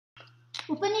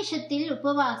உபனிஷத்தில்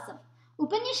உபவாசம்.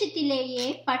 உபனிஷத்திலேயே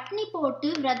பட்னி போட்டு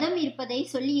விரதம் இருப்பதை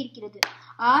சொல்லி இருக்கிறது.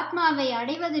 ஆத்மாவை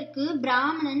அடைவதற்கு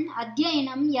பிராமணன்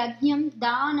அத்தியனம், யஜ்ஞம்,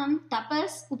 தானம்,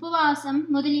 தபஸ், உபவாசம்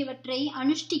முதலியவற்றை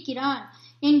அனுஷ்டிக்கிறான்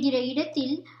என்கிற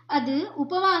இடத்தில் அது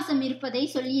உபவாசம் இருப்பதை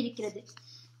சொல்லி இருக்கிறது.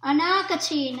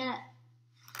 அநாகச்சேன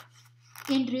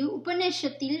என்று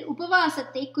உபநிஷத்தில்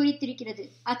உபவாசத்தை குறித்திருக்கிறது.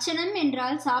 அச்சனம்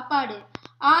என்றால் சாப்பாடு,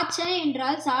 ஆச்ச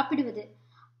என்றால் சாப்பிடுவது,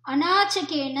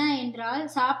 அநாச்சகேன என்றால்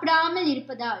சாப்பிடாமல்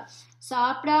இருப்பதால்.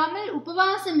 சாப்பிடாமல்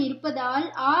உபவாசம்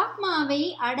இருப்பதால்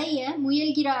ஆத்மாவை அடைய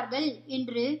முயல்கிறார்கள்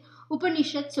என்று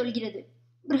உபனிஷத் சொல்கிறது.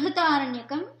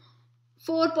 பிருஹதாரண்யகம்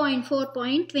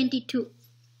 4.4.22.